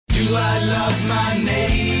Do I love my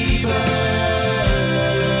neighbor?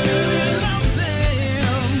 Do I love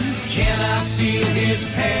them? Can I feel his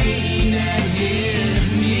pain and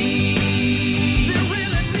his need? They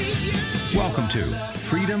really need you. Welcome to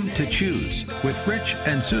Freedom to Choose with Rich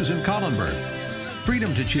and Susan Collenberg.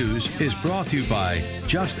 Freedom to Choose is brought to you by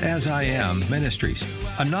Just As I Am Ministries,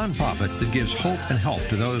 a nonprofit that gives hope and help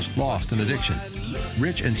to those lost in addiction.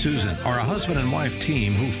 Rich and Susan are a husband and wife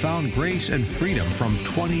team who found grace and freedom from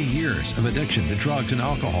 20 years of addiction to drugs and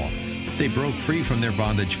alcohol. They broke free from their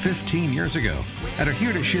bondage 15 years ago and are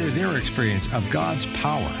here to share their experience of God's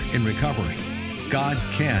power in recovery. God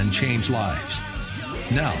can change lives.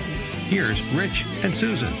 Now, here's Rich and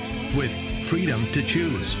Susan with Freedom to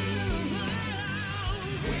Choose.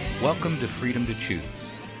 Welcome to Freedom to Choose.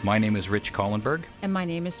 My name is Rich Collenberg. And my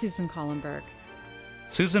name is Susan Collenberg.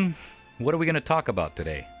 Susan, what are we going to talk about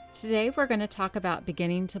today? Today we're going to talk about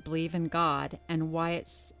beginning to believe in God and why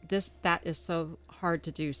that is so hard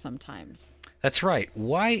to do sometimes. That's right.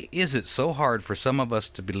 Why is it so hard for some of us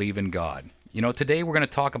to believe in God? You know, today we're going to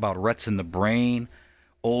talk about ruts in the brain,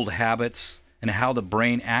 old habits, and how the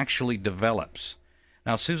brain actually develops.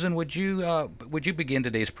 Now, Susan, would you begin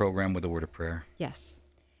today's program with a word of prayer? Yes.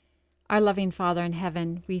 Our loving Father in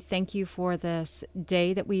heaven, we thank you for this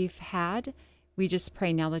day that we've had. We just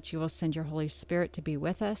pray now that you will send your Holy Spirit to be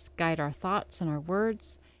with us, guide our thoughts and our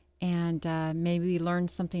words, and may we learn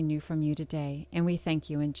something new from you today. And we thank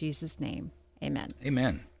you in Jesus' name. Amen.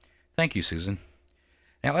 Amen. Thank you, Susan.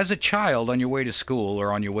 Now, as a child on your way to school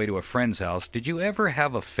or on your way to a friend's house, did you ever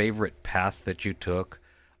have a favorite path that you took?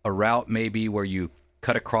 A route maybe where you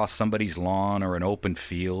cut across somebody's lawn or an open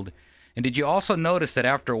field? And did you also notice that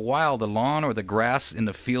after a while the lawn or the grass in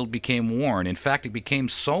the field became worn? In fact, it became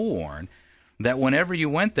so worn that whenever you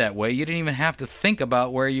went that way, you didn't even have to think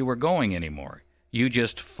about where you were going anymore. You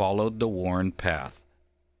just followed the worn path,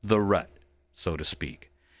 the rut, so to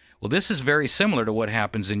speak. Well, this is very similar to what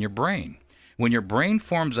happens in your brain. When your brain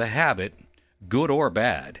forms a habit, good or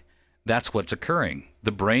bad, that's what's occurring.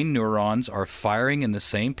 The brain neurons are firing in the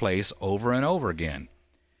same place over and over again.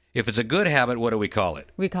 If it's a good habit, what do we call it?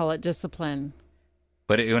 We call it discipline.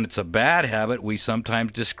 But when it's a bad habit, we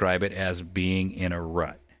sometimes describe it as being in a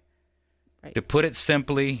rut. Right. To put it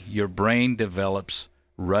simply, your brain develops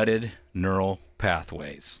rutted neural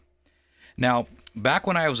pathways. Now, back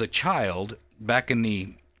when I was a child, back in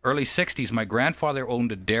the early 60s, my grandfather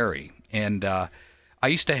owned a dairy, and I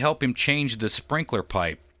used to help him change the sprinkler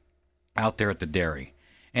pipe out there at the dairy.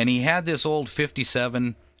 And he had this old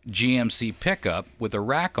 57 GMC pickup with a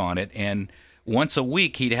rack on it, and once a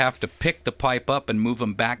week he'd have to pick the pipe up and move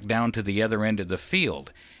them back down to the other end of the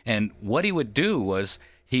field. And what he would do was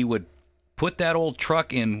he would put that old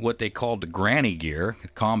truck in what they called the granny gear,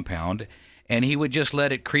 compound, and he would just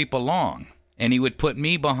let it creep along, and he would put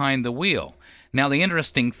me behind the wheel. Now, the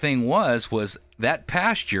interesting thing was that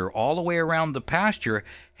pasture, all the way around the pasture,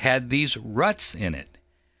 had these ruts in it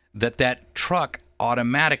that truck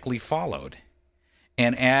automatically followed.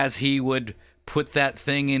 And as he would put that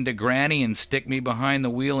thing into Granny and stick me behind the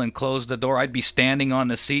wheel and close the door, I'd be standing on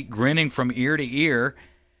the seat grinning from ear to ear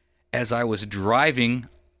as I was driving,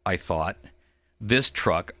 I thought, this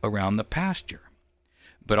truck around the pasture.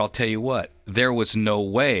 But I'll tell you what, there was no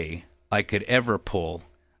way I could ever pull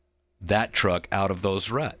that truck out of those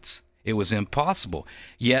ruts. It was impossible.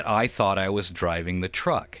 Yet I thought I was driving the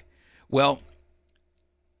truck. Well,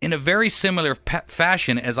 in a very similar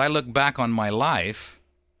fashion, as I look back on my life,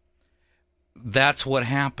 that's what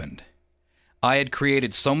happened. I had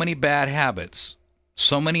created so many bad habits,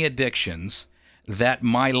 so many addictions, that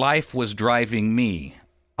my life was driving me.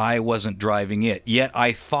 I wasn't driving it. Yet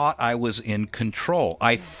I thought I was in control.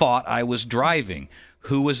 I thought I was driving.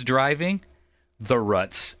 Who was driving? The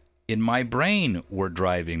ruts in my brain were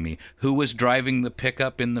driving me. Who was driving the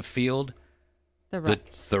pickup in the field? The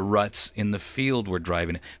ruts. The ruts in the field were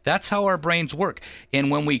driving it. That's how our brains work. And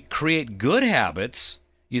when we create good habits,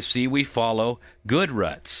 you see, we follow good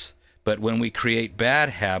ruts. But when we create bad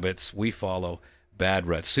habits, we follow bad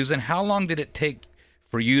ruts. Susan, how long did it take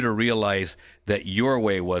for you to realize that your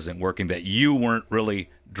way wasn't working, that you weren't really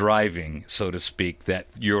driving, so to speak, that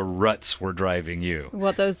your ruts were driving you?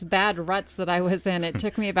 Well, those bad ruts that I was in, it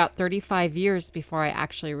took me about 35 years before I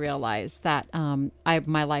actually realized that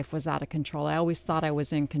my life was out of control. I always thought I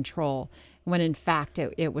was in control, when in fact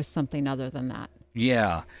it was something other than that.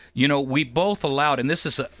 Yeah. You know, we both allowed, and this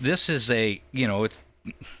is a it's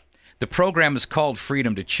the program is called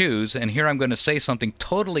Freedom to Choose, and here I'm going to say something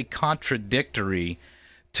totally contradictory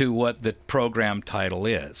to what the program title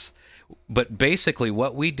is. But basically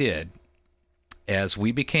what we did as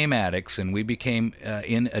we became addicts and we became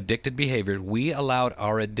in addicted behavior, we allowed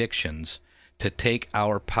our addictions to take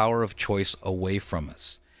our power of choice away from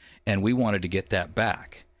us. And we wanted to get that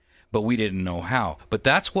back, but we didn't know how. But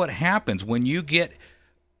that's what happens when you get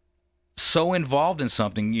so involved in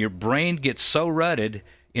something. Your brain gets so rutted,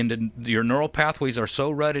 your neural pathways are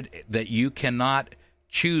so rutted that you cannot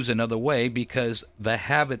choose another way because the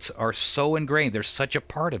habits are so ingrained. They're such a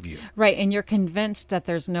part of you. Right, and you're convinced that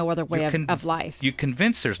there's no other way of life. You're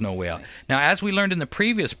convinced there's no way out. Now, as we learned in the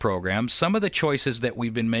previous program, some of the choices that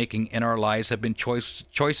we've been making in our lives have been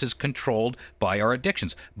choices controlled by our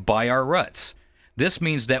addictions, by our ruts. This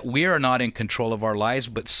means that we are not in control of our lives,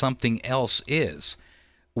 but something else is.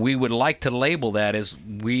 We would like to label that as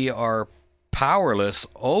we are powerless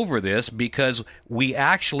over this because we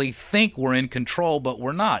actually think we're in control, but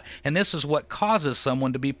we're not. And this is what causes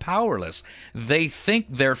someone to be powerless. They think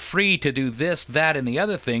they're free to do this, that, and the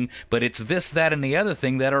other thing, but it's this, that, and the other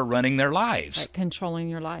thing that are running their lives. Like controlling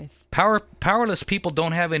your life. Powerless people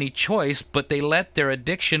don't have any choice, but they let their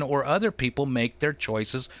addiction or other people make their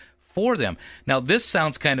choices for them. Now, this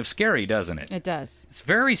sounds kind of scary, doesn't it? It does. It's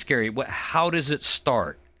very scary. How does it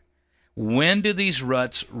start? When do these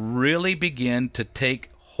ruts really begin to take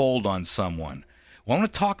hold on someone? Well, I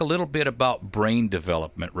want to talk a little bit about brain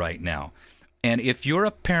development right now. And if you're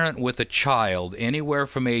a parent with a child anywhere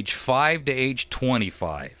from age 5 to age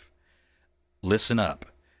 25, listen up.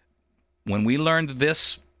 When we learned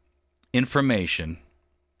this information,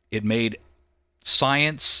 it made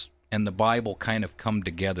science and the Bible kind of come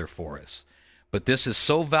together for us. But this is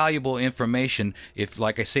so valuable information if,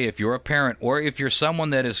 like I say, if you're a parent or if you're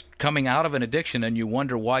someone that is coming out of an addiction and you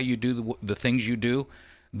wonder why you do the things you do,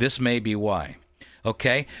 this may be why.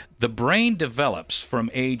 Okay? The brain develops from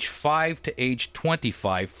age 5 to age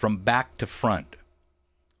 25 from back to front.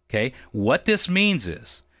 Okay? What this means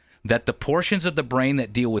is that the portions of the brain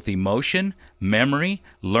that deal with emotion, memory,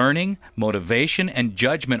 learning, motivation, and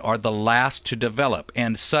judgment are the last to develop,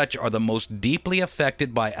 and such are the most deeply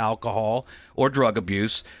affected by alcohol or drug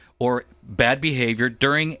abuse or bad behavior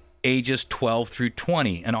during ages 12 through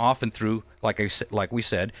 20, and often through, like we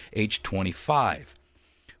said, age 25.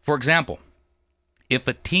 For example, if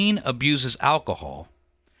a teen abuses alcohol,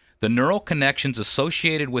 the neural connections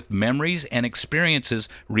associated with memories and experiences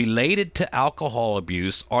related to alcohol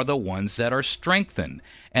abuse are the ones that are strengthened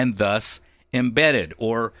and thus embedded,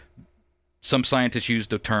 or some scientists use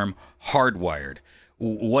the term hardwired.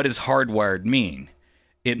 What does hardwired mean?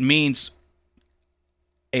 It means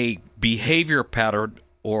a behavior pattern,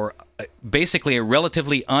 or basically a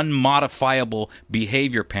relatively unmodifiable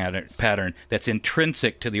behavior pattern that's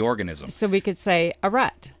intrinsic to the organism. So we could say a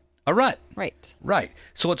rut. A rut. Right.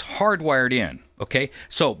 So it's hardwired in, okay?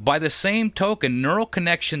 So by the same token, neural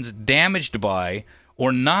connections damaged by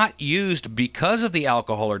or not used because of the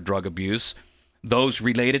alcohol or drug abuse, those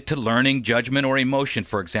related to learning, judgment, or emotion,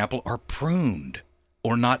 for example, are pruned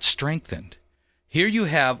or not strengthened. Here you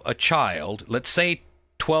have a child, let's say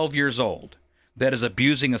 12 years old, that is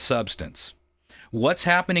abusing a substance. What's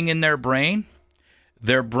happening in their brain?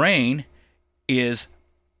 Their brain is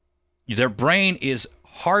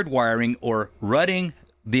hardwiring or rutting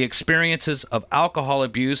the experiences of alcohol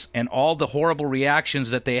abuse and all the horrible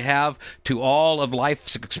reactions that they have to all of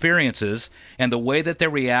life's experiences, and the way that they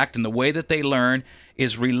react and the way that they learn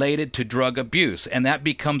is related to drug abuse, and that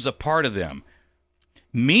becomes a part of them.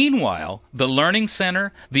 Meanwhile, the learning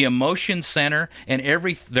center, the emotion center, and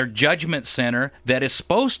their judgment center that is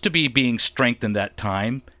supposed to be being strengthened at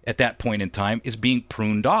that point in time, is being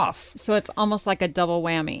pruned off. So it's almost like a double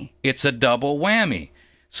whammy. It's a double whammy.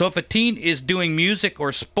 So if a teen is doing music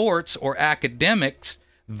or sports or academics,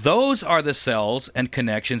 those are the cells and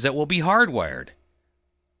connections that will be hardwired.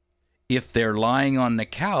 If they're lying on the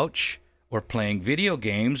couch or playing video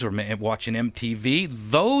games or watching MTV,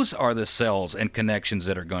 those are the cells and connections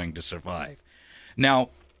that are going to survive. Now,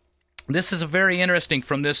 this is very interesting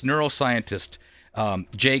from this neuroscientist,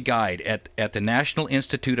 Jay Guide, at the National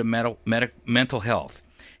Institute of Mental Health.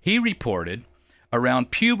 He reported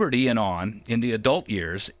around puberty and on in the adult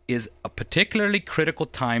years is a particularly critical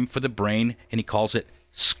time for the brain, and he calls it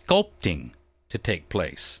sculpting, to take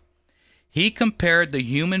place. He compared the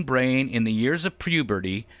human brain in the years of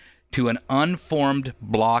puberty to an unformed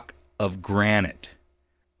block of granite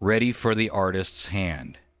ready for the artist's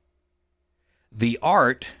hand. The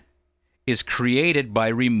art is created by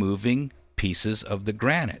removing pieces of the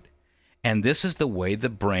granite, and this is the way the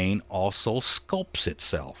brain also sculpts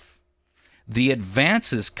itself. The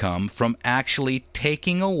advances come from actually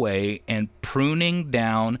taking away and pruning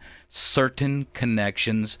down certain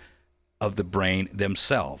connections of the brain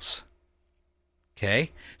themselves.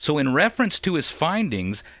 Okay? So in reference to his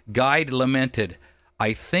findings, Guide lamented,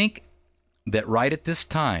 "I think that right at this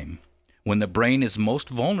time, when the brain is most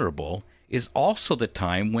vulnerable, is also the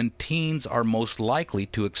time when teens are most likely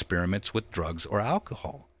to experiment with drugs or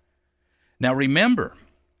alcohol." Now remember,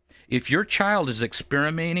 if your child is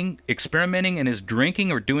experimenting and is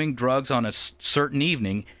drinking or doing drugs on a certain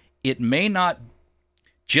evening, it may not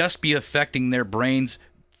just be affecting their brains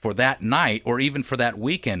for that night or even for that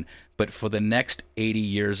weekend, but for the next 80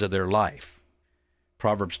 years of their life.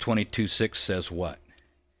 Proverbs 22:6 says what?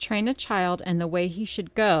 Train a child in the way he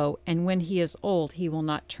should go, and when he is old, he will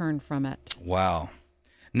not turn from it. Wow.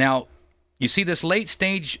 Now, you see, this late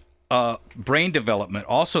stage brain development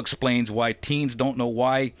also explains why teens don't know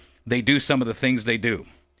why they do some of the things they do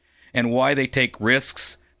and why they take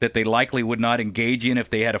risks that they likely would not engage in if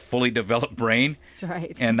they had a fully developed brain. That's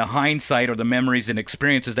right. And the hindsight or the memories and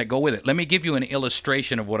experiences that go with it. Let me give you an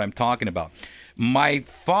illustration of what I'm talking about. My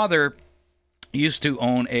father used to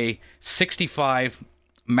own a 65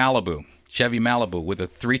 Malibu, Chevy Malibu, with a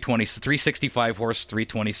 365 horse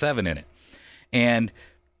 327 in it. And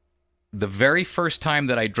the very first time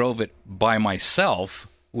that I drove it by myself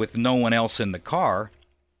with no one else in the car,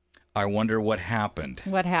 I wonder what happened.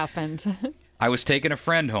 What happened? I was taking a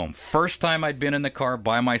friend home. First time I'd been in the car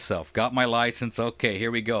by myself. Got my license. Okay,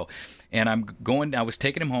 here we go. And I was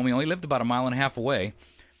taking him home. He only lived about a mile and a half away.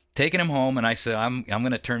 Taking him home, and I said, I'm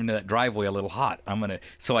going to turn into that driveway a little hot.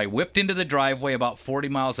 So I whipped into the driveway about 40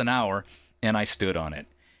 miles an hour, and I stood on it.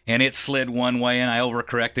 And it slid one way, and I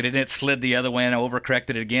overcorrected it. And it slid the other way, and I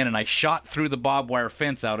overcorrected it again. And I shot through the barbed wire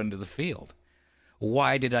fence out into the field.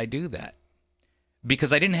 Why did I do that?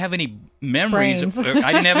 Because I didn't have any memories.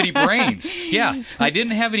 I didn't have any brains. Yeah, I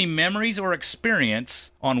didn't have any memories or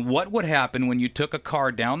experience on what would happen when you took a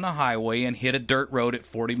car down the highway and hit a dirt road at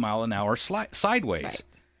 40 mile an hour sideways. Right.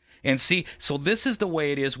 And see, so this is the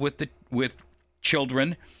way it is with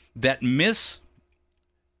children that miss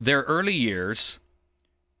their early years.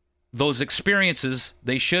 Those experiences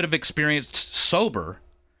they should have experienced sober,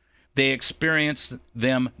 they experience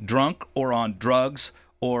them drunk or on drugs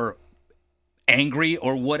or angry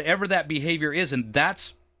or whatever that behavior is, and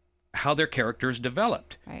that's how their character is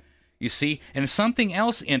developed. Right. You see, and something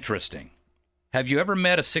else interesting. Have you ever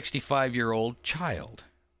met a 65-year-old child?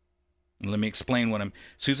 Let me explain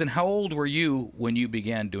Susan, how old were you when you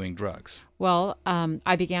began doing drugs? Well,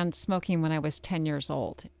 I began smoking when I was 10 years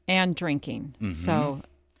old and drinking. Mm-hmm. So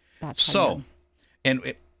that's how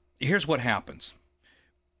here's what happens.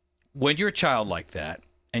 When you're a child like that,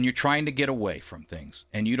 and you're trying to get away from things,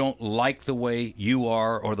 and you don't like the way you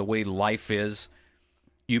are or the way life is,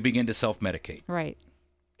 you begin to self-medicate. Right.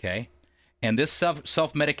 Okay? And this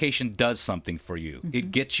self-medication does something for you.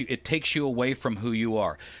 Mm-hmm. It takes you away from who you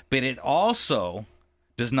are. But it also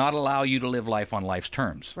does not allow you to live life on life's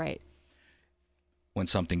terms. Right. When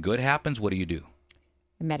something good happens, what do?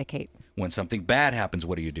 I medicate. When something bad happens,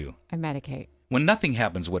 what do? I medicate. When nothing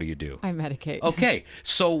happens, what do? I medicate. Okay.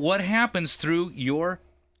 So what happens through your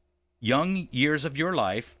young years of your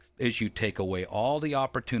life is you take away all the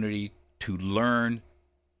opportunity to learn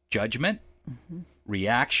judgment,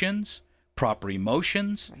 reactions, proper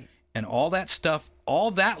emotions, Right. and all that stuff. All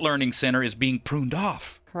that learning center is being pruned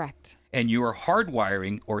off. Correct. And you are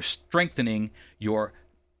hardwiring or strengthening your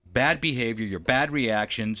bad behavior, your bad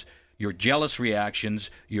reactions, your jealous reactions,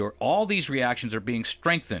 all these reactions are being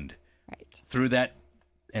strengthened Right. through that.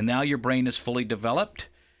 And now your brain is fully developed.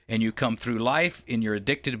 And you come through life in your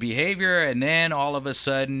addicted behavior, and then all of a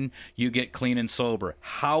sudden you get clean and sober.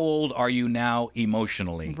 How old are you now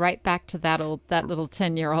emotionally? Right back to that little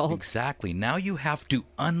 10-year-old. Exactly. Now you have to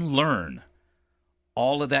unlearn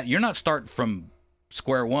all of that. You're not starting from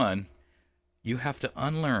square one. You have to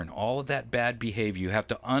unlearn all of that bad behavior. You have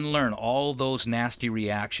to unlearn all those nasty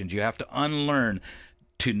reactions. You have to unlearn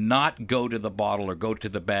to not go to the bottle or go to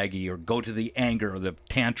the baggie or go to the anger or the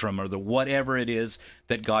tantrum or the whatever it is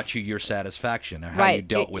that got you your satisfaction or how you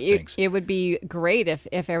dealt with things. It would be great if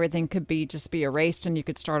everything could just be erased and you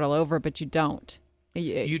could start all over, but you don't.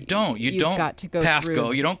 You don't. You You've don't got to go pass through.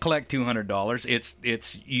 go. You don't collect $200.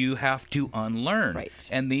 It's you have to unlearn. Right.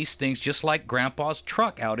 And these things, just like Grandpa's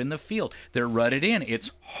truck out in the field, they're rutted in.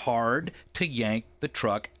 It's hard to yank the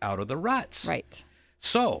truck out of the ruts. Right.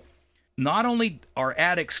 So, not only are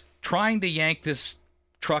addicts trying to yank this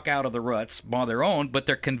truck out of the ruts by their own, but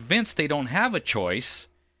they're convinced they don't have a choice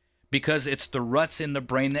because it's the ruts in the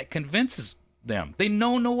brain that convinces them. They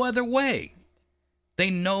know no other way. They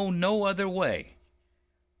know no other way.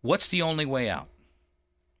 What's the only way out?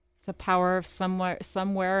 It's a power of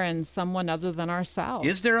somewhere and someone other than ourselves.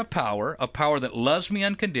 Is there a power that loves me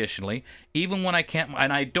unconditionally, even when I can't?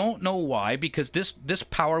 And I don't know why, because this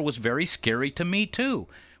power was very scary to me too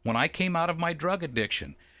when I came out of my drug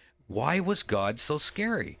addiction. Why was God so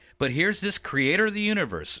scary? But here's this creator of the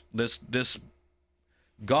universe, this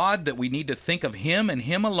God that we need to think of him and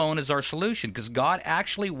him alone as our solution, because God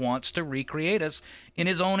actually wants to recreate us in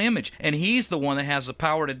his own image, and he's the one that has the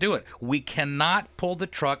power to do it. We cannot pull the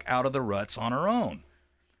truck out of the ruts on our own.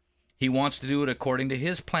 He wants to do it according to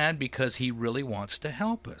his plan because he really wants to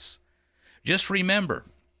help us. Just remember,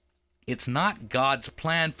 it's not God's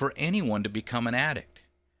plan for anyone to become an addict.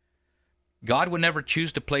 God would never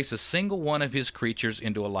choose to place a single one of his creatures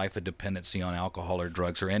into a life of dependency on alcohol or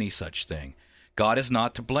drugs or any such thing. God is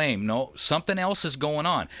not to blame. No, something else is going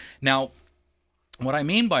on. Now, what I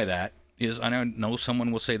mean by that is, I know someone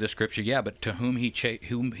will say the scripture, yeah, but to whom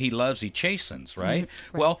he loves, he chastens, right?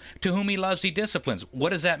 Mm-hmm. Right? Well, to whom he loves, he disciplines.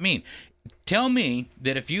 What does that mean? Tell me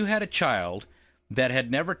that if you had a child that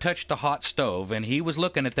had never touched a hot stove, and he was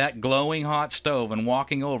looking at that glowing hot stove and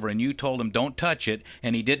walking over, and you told him don't touch it,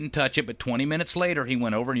 and he didn't touch it, but 20 minutes later he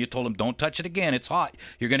went over and you told him don't touch it again, it's hot,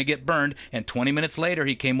 you're going to get burned, and 20 minutes later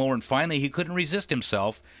he came over and finally he couldn't resist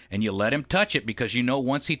himself, and you let him touch it because you know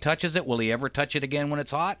once he touches it, will he ever touch it again when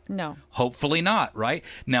it's hot? No. Hopefully not, right?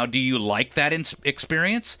 Now, do you like that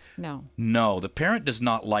experience? No. No, the parent does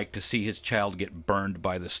not like to see his child get burned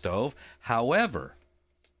by the stove. However,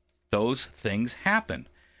 those things happen.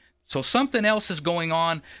 So something else is going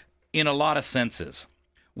on in a lot of senses.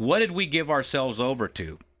 What did we give ourselves over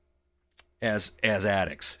to as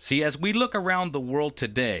addicts? See, as we look around the world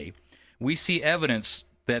today, we see evidence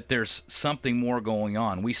that there's something more going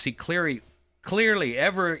on. We see clearly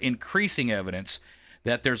ever increasing evidence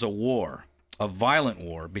that there's a war, a violent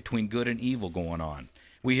war between good and evil going on.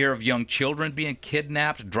 We hear of young children being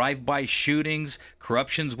kidnapped, drive-by shootings,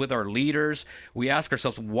 corruptions with our leaders. We ask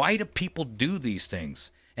ourselves, why do people do these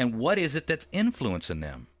things? And what is it that's influencing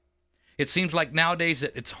them? It seems like nowadays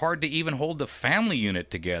that it's hard to even hold the family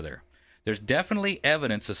unit together. There's definitely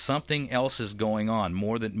evidence of something else is going on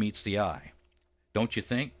more than meets the eye. Don't you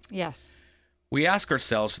think? Yes. We ask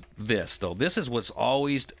ourselves this, though. This is what's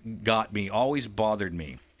always got me, always bothered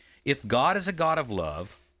me. If God is a God of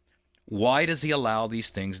love, why does he allow these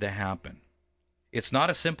things to happen? It's not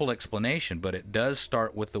a simple explanation, but it does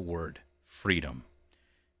start with the word freedom.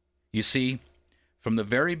 You see, from the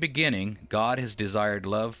very beginning, God has desired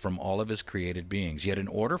love from all of his created beings. Yet in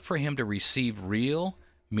order for him to receive real,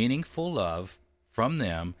 meaningful love from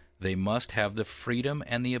them, they must have the freedom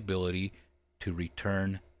and the ability to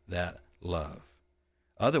return that love.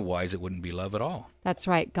 Otherwise, it wouldn't be love at all. That's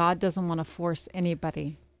right. God doesn't want to force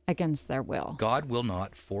anybody against their will. God will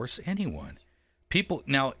not force anyone. People,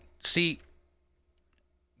 now, see,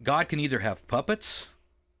 God can either have puppets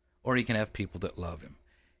or he can have people that love him.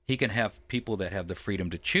 He can have people that have the freedom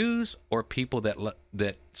to choose, or people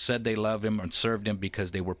that said they love him and served him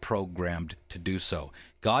because they were programmed to do so.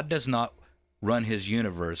 God does not run his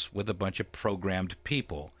universe with a bunch of programmed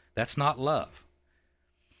people. That's not love.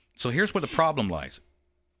 So here's where the problem lies.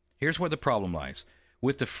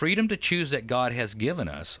 With the freedom to choose that God has given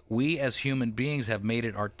us, we as human beings have made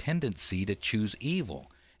it our tendency to choose evil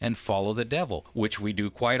and follow the devil, which we do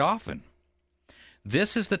quite often.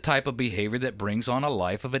 This is the type of behavior that brings on a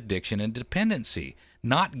life of addiction and dependency,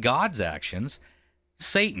 not God's actions.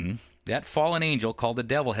 Satan, that fallen angel called the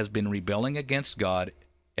devil, has been rebelling against God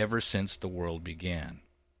ever since the world began.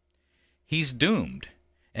 He's doomed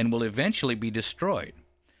and will eventually be destroyed.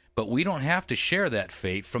 But we don't have to share that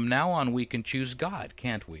fate. From now on, we can choose God,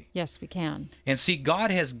 can't we? Yes, we can. And see,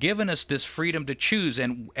 God has given us this freedom to choose.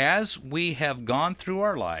 And as we have gone through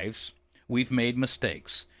our lives, we've made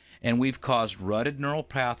mistakes. And we've caused rutted neural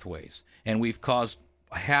pathways. And we've caused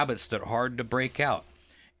habits that are hard to break out.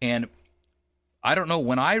 And I don't know,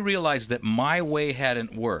 when I realized that my way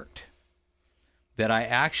hadn't worked, that I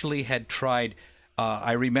actually had tried...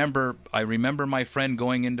 I remember my friend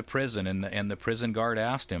going into prison, and the prison guard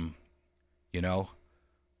asked him,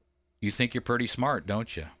 you think you're pretty smart,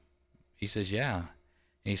 don't you? He says, yeah. And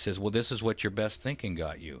he says, well, this is what your best thinking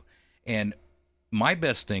got you. And my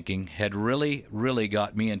best thinking had really, really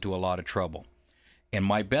got me into a lot of trouble. And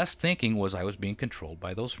my best thinking was I was being controlled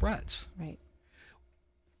by those ruts. Right.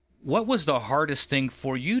 What was the hardest thing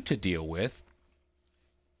for you to deal with?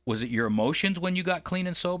 Was it your emotions when you got clean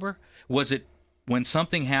and sober? Was it when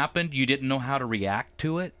something happened, you didn't know how to react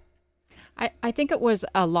to it? I think it was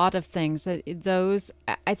a lot of things.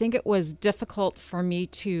 I think it was difficult for me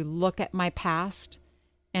to look at my past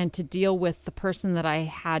and to deal with the person that I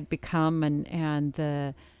had become and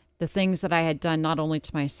the the things that I had done not only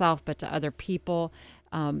to myself but to other people.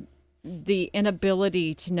 The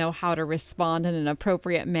inability to know how to respond in an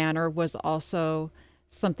appropriate manner was also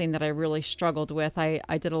something that I really struggled with. I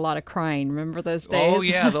did a lot of crying. Remember those days? Oh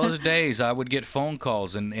yeah, those days I would get phone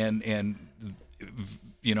calls and and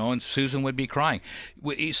Susan would be crying.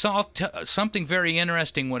 We saw something very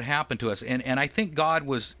interesting would happen to us, and I think God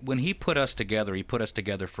was, when He put us together, He put us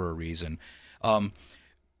together for a reason.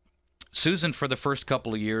 Susan, for the first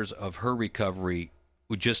couple of years of her recovery,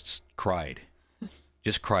 just cried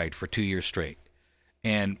for 2 years straight,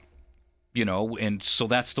 and so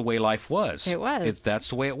that's the way life was. It was. That's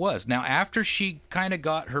the way it was. Now, after she kind of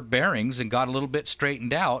got her bearings and got a little bit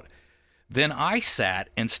straightened out, then I sat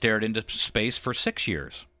and stared into space for 6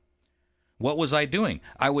 years. What was I doing?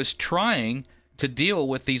 I was trying to deal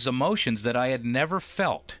with these emotions that I had never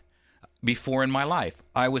felt before in my life.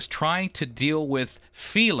 I was trying to deal with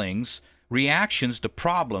feelings, reactions to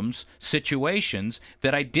problems, situations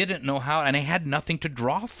that I didn't know how, and I had nothing to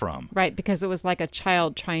draw from. Right, because it was like a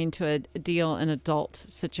child trying to deal in adult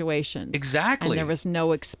situations. Exactly. And there was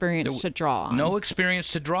no experience to draw on. No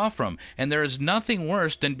experience to draw from. And there is nothing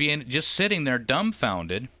worse than being just sitting there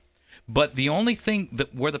dumbfounded. But the only thing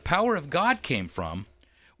where the power of God came from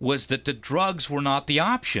was that the drugs were not the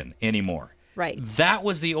option anymore. Right. That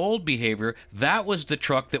was the old behavior. That was the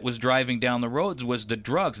truck that was driving down the roads, was the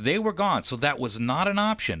drugs. They were gone. So that was not an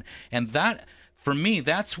option. And that, for me,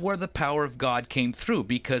 that's where the power of God came through,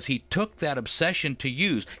 because He took that obsession to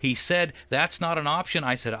use. He said, that's not an option.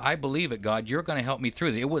 I said, I believe it, God. You're going to help me through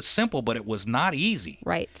it. It was simple, but it was not easy.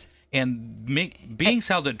 Right. And being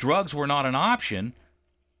how the drugs were not an option,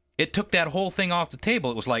 it took that whole thing off the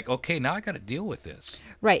table. It was like, okay, now I got to deal with this.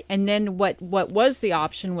 Right. And then what was the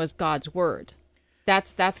option was God's word.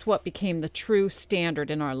 That's what became the true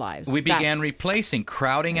standard in our lives. We began replacing,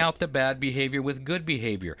 crowding out the bad behavior with good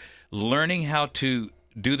behavior, learning how to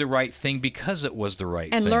do the right thing because it was the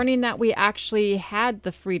right thing. And learning that we actually had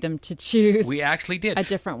the freedom to choose. We actually did. A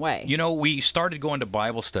different way. We started going to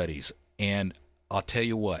Bible studies, and I'll tell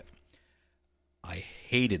you what, I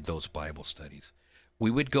hated those Bible studies. We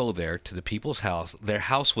would go there to the people's house. Their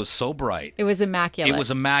house was so bright. It was immaculate. It was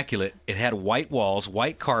immaculate. It had white walls,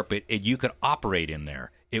 white carpet, and you could operate in there.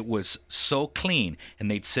 It was so clean. And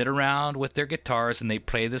they'd sit around with their guitars, and they'd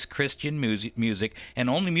play this Christian music, and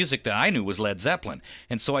only music that I knew was Led Zeppelin.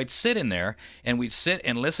 And so I'd sit in there, and we'd sit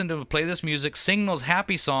and listen to them play this music, sing those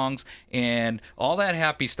happy songs, and all that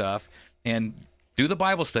happy stuff, and do the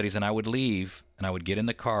Bible studies. And I would leave, and I would get in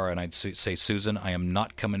the car, and I'd say, Susan, I am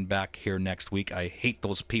not coming back here next week. I hate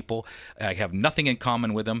those people. I have nothing in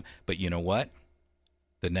common with them. But you know what?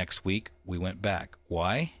 The next week, we went back.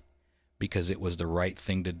 Why? Because it was the right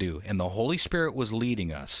thing to do. And the Holy Spirit was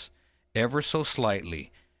leading us ever so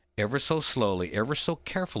slightly, ever so slowly, ever so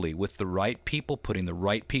carefully, with the right people, putting the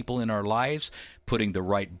right people in our lives, putting the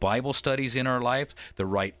right Bible studies in our life, the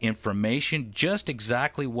right information, just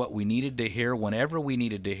exactly what we needed to hear whenever we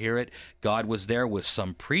needed to hear it. God was there with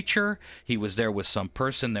some preacher. He was there with some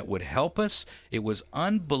person that would help us. It was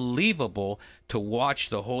unbelievable to watch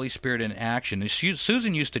the Holy Spirit in action. And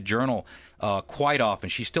Susan used to journal quite often.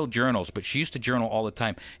 She still journals, but she used to journal all the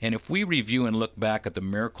time. And if we review and look back at the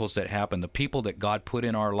miracles that happened, the people that God put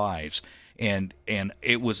in our lives, and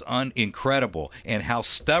it was incredible, and how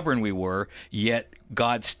stubborn we were, yet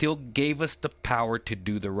God still gave us the power to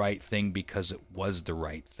do the right thing because it was the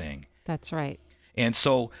right thing. That's right. And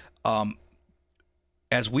so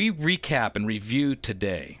as we recap and review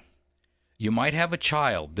today, you might have a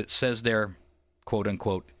child that says they're, quote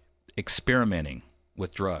unquote, experimenting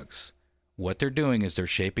with drugs. What they're doing is they're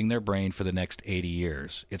shaping their brain for the next 80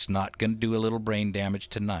 years. It's not going to do a little brain damage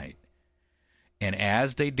tonight. And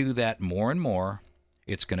as they do that more and more,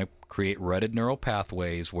 it's going to create rutted neural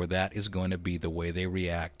pathways where that is going to be the way they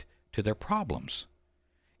react to their problems.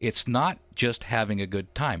 It's not just having a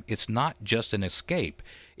good time. It's not just an escape.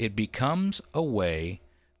 It becomes a way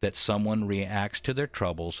that someone reacts to their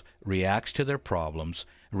troubles, reacts to their problems,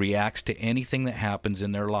 reacts to anything that happens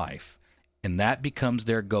in their life. And that becomes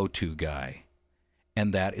their go-to guy.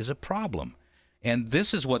 And that is a problem. And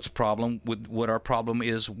this is what our problem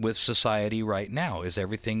is with society right now, is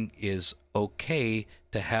everything is okay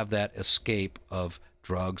to have that escape of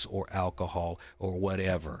drugs or alcohol or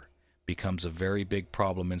whatever. Becomes a very big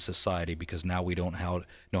problem in society because now we don't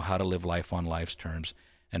know how to live life on life's terms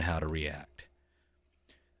and how to react.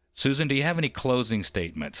 Susan, do you have any closing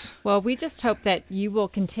statements? Well, we just hope that you will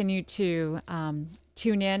continue to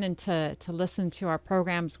tune in and to listen to our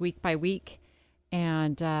programs week by week.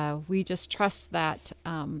 And we just trust that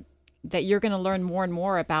that you're going to learn more and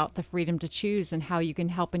more about the freedom to choose and how you can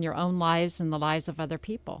help in your own lives and the lives of other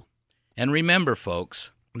people. And remember,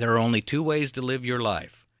 folks, there are only two ways to live your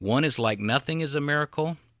life. One is like nothing is a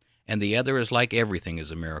miracle, and the other is like everything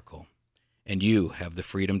is a miracle. And you have the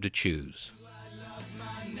freedom to choose.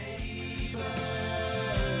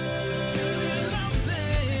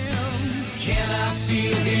 Can I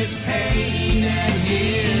feel his pain and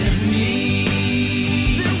his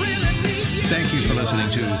need? Thank you for listening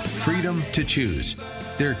to Freedom to Choose.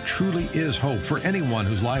 There truly is hope for anyone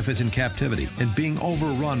whose life is in captivity and being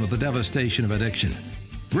overrun with the devastation of addiction.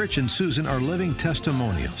 Rich and Susan are living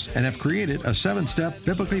testimonials and have created a 7-step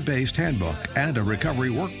biblically based handbook and a recovery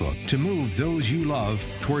workbook to move those you love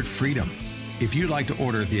toward freedom. If you'd like to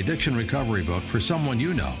order the Addiction Recovery Book for someone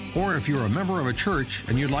you know, or if you're a member of a church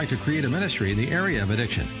and you'd like to create a ministry in the area of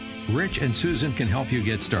addiction, Rich and Susan can help you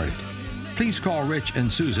get started. Please call Rich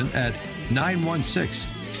and Susan at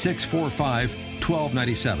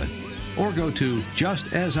 916-645-1297 or go to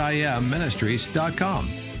justasiamministries.com.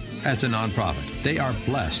 As a nonprofit, they are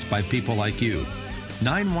blessed by people like you.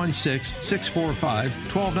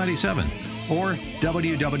 916-645-1297 or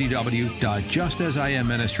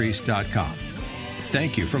www.justasiamministries.com.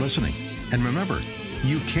 Thank you for listening. And remember,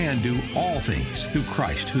 you can do all things through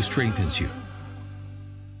Christ who strengthens you.